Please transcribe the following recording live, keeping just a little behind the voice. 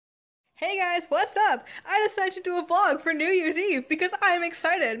Hey guys, what's up? I decided to do a vlog for New Year's Eve because I'm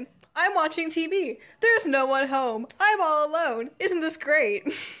excited. I'm watching TV. There's no one home. I'm all alone. Isn't this great?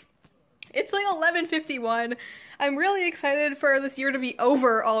 It's like 11:51. I'm really excited for this year to be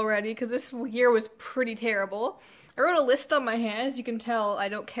over already because this year was pretty terrible. I wrote a list on my hand. As you can tell, I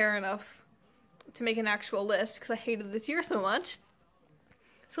don't care enough to make an actual list because I hated this year so much.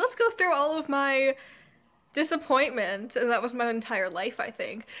 So let's go through all of my disappointment, and that was my entire life, I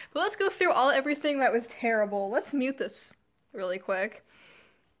think. But let's go through everything that was terrible. Let's mute this really quick.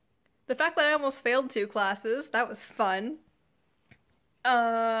 The fact that I almost failed 2 classes, that was fun.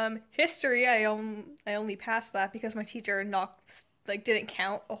 History, I only passed that because my teacher didn't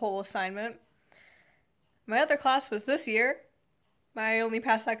count a whole assignment. My other class was this year. I only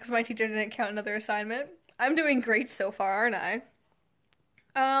passed that because my teacher didn't count another assignment. I'm doing great so far, aren't I?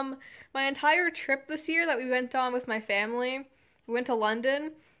 My entire trip this year that we went on with my family, we went to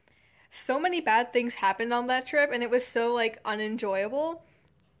London. So many bad things happened on that trip, and it was so, unenjoyable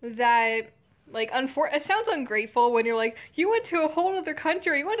that, it sounds ungrateful when you're like, you went to a whole other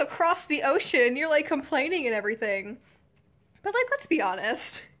country, you went across the ocean, you're, complaining and everything. But, let's be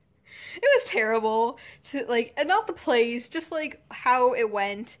honest. It was terrible and not the place, just, how it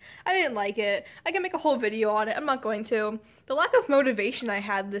went. I didn't like it. I can make a whole video on it. I'm not going to. The lack of motivation I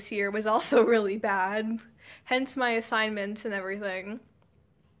had this year was also really bad. Hence my assignments and everything.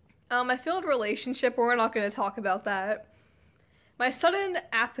 I failed relationship, but we're not going to talk about that. My sudden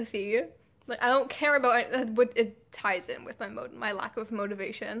apathy. I don't care about what it ties in with my lack of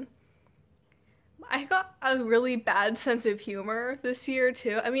motivation. I got a really bad sense of humor this year,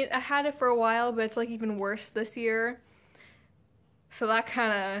 too. I mean, I had it for a while, but it's, even worse this year. So that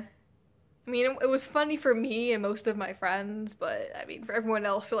it was funny for me and most of my friends, but, for everyone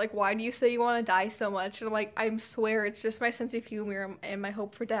else, they're like, why do you say you want to die so much? And I'm like, I swear, it's just my sense of humor and my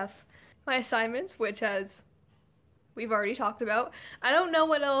hope for death. My assignments, which, as we've already talked about, I don't know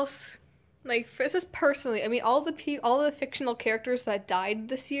what else, this is personally, all the fictional characters that died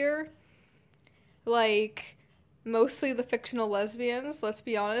this year, mostly the fictional lesbians, let's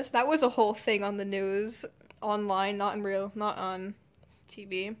be honest. That was a whole thing on the news, online, not on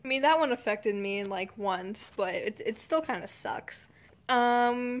TV. That one affected me once, but it still kind of sucks.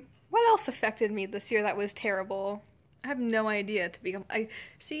 What else affected me this year that was terrible? I have no idea,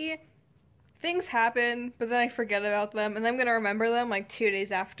 things happen, but then I forget about them, and then I'm gonna remember them 2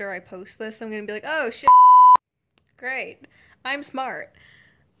 days after I post this. I'm gonna be like, oh shit, great, I'm smart.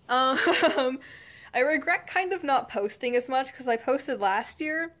 I regret kind of not posting as much because I posted last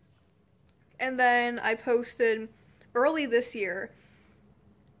year, and then I posted early this year,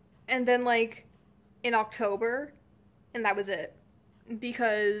 and then in October, and that was it,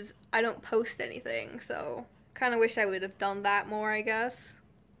 because I don't post anything, so kind of wish I would have done that more, I guess.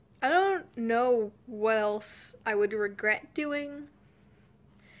 I don't know what else I would regret doing.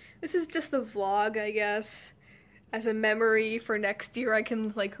 This is just a vlog, I guess. As a memory for next year, I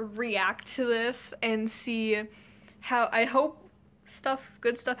can react to this and see how I hope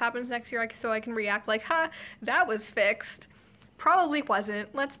good stuff happens next year, so I can react that was fixed. Probably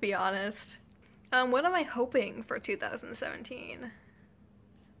wasn't, let's be honest. What am I hoping for 2017?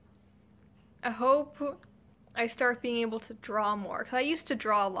 I hope I start being able to draw more, because I used to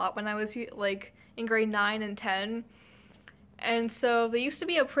draw a lot when I was in grade 9 and 10, and so they used to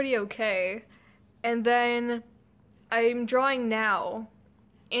be pretty okay, and then I'm drawing now,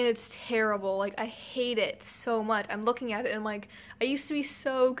 and it's terrible. I hate it so much. I'm looking at it and I'm I used to be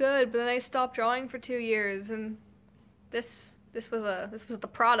so good, but then I stopped drawing for 2 years, and this was the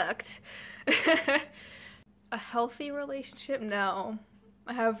product. A healthy relationship? No.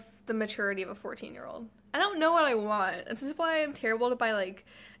 I have the maturity of a 14-year-old. I don't know what I want. This is why I'm terrible to buy,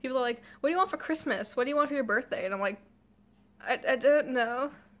 people are like, what do you want for Christmas? What do you want for your birthday? And I'm like, I don't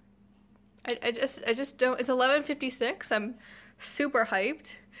know. I just don't. It's 11:56. I'm super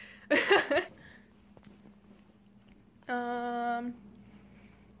hyped. My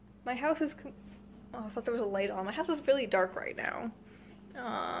house is. Oh, I thought there was a light on. My house is really dark right now.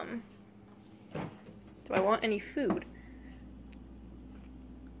 Do I want any food?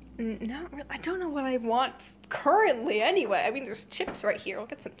 Not really. I don't know what I want currently. Anyway, there's chips right here. I'll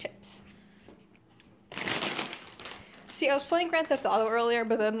get some chips. See, I was playing Grand Theft Auto earlier,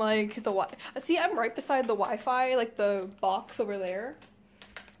 but then, see, I'm right beside the Wi-Fi, the box over there.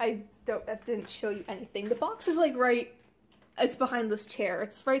 That didn't show you anything. The box is, right, it's behind this chair.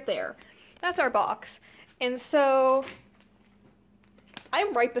 It's right there. That's our box. And so,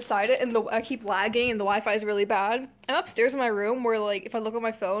 I'm right beside it, and I keep lagging, and the Wi-Fi is really bad. I'm upstairs in my room where, if I look at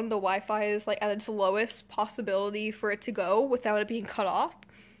my phone, the Wi-Fi is, at its lowest possibility for it to go without it being cut off.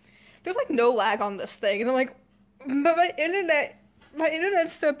 there's like no lag on this thing. And I'm like, but my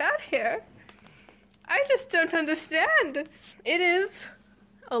internet's so bad here. I just don't understand. It is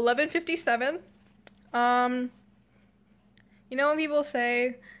 11:57. You know when people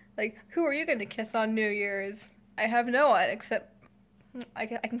say, like, who are you going to kiss on New Year's? I have no one except I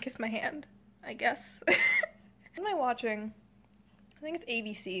can kiss my hand, I guess. What am I watching? I think it's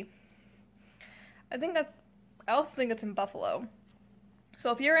ABC. I also think it's in Buffalo.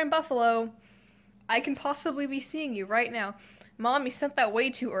 So if you're in Buffalo, I can possibly be seeing you right now. Mom, you sent that way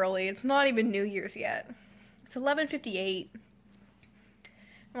too early. It's not even New Year's yet. It's 11:58.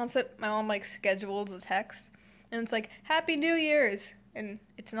 My mom like scheduled a text, and it's like, Happy New Year's, and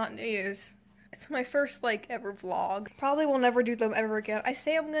it's not New Year's. It's my first like ever vlog. Probably will never do them ever again. I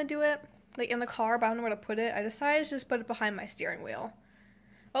say I'm gonna do it like in the car, but I don't know where to put it. I decided to just put it behind my steering wheel.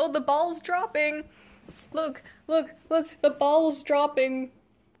 Oh, the ball's dropping. Look, the ball's dropping.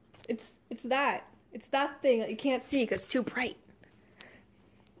 It's that thing that you can't see because it's too bright.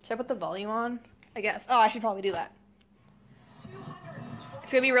 Should I put the volume on? I guess. Oh, I should probably do that.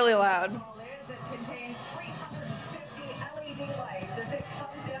 It's gonna be really loud.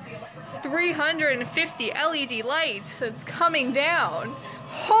 350 LED lights. It's coming down.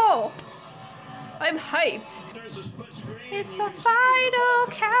 Oh! I'm hyped. It's the final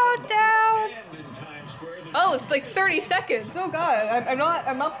countdown. Oh, it's like 30 seconds. Oh god, I'm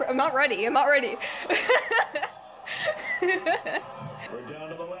not ready. I'm not ready. We're down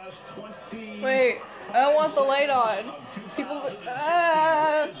to the last 20. Wait, I don't want the light on. People,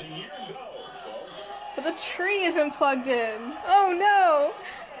 but the tree isn't plugged in. Oh no.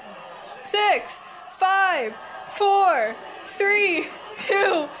 6, 5, 4, 3,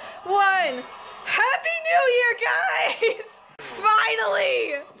 2, 1. Happy New Year, guys!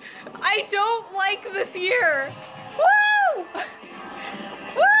 Finally! I don't like this year. Woo!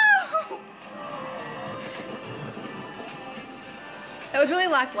 Woo! That was really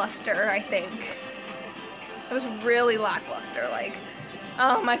lackluster, I think. That was really lackluster, like,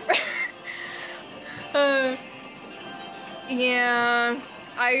 oh, my friend. Yeah,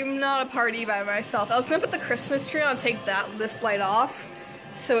 I'm not a party by myself. I was gonna put the Christmas tree on and take this light off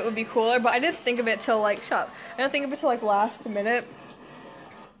so it would be cooler, but I didn't think of it till like, shut up. I didn't think of it till like last minute.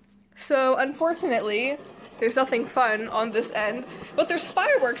 So unfortunately, there's nothing fun on this end, but there's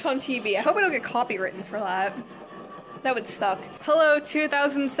fireworks on TV. I hope I don't get copywritten for that. That would suck. Hello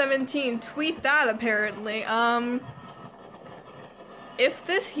 2017, tweet that apparently. If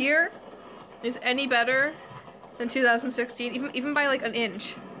this year is any better than 2016, even by like an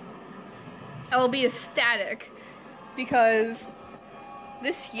inch, I will be ecstatic because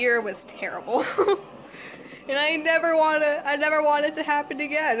this year was terrible. And I never want it to happen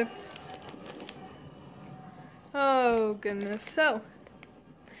again. Oh goodness. So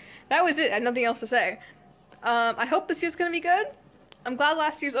that was it. I had nothing else to say. I hope this year's gonna be good. I'm glad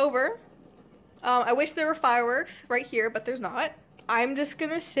last year's over. I wish there were fireworks right here, but there's not. I'm just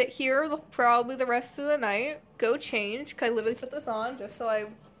gonna sit here probably the rest of the night, go change, because I literally put this on just so I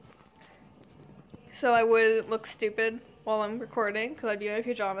wouldn't look stupid while I'm recording, because I'd be in my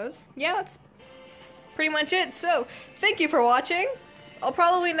pajamas. Yeah, that's pretty much it. So, thank you for watching. I'll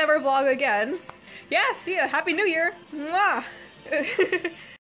probably never vlog again. Yeah, see ya. Happy New Year. Mwah.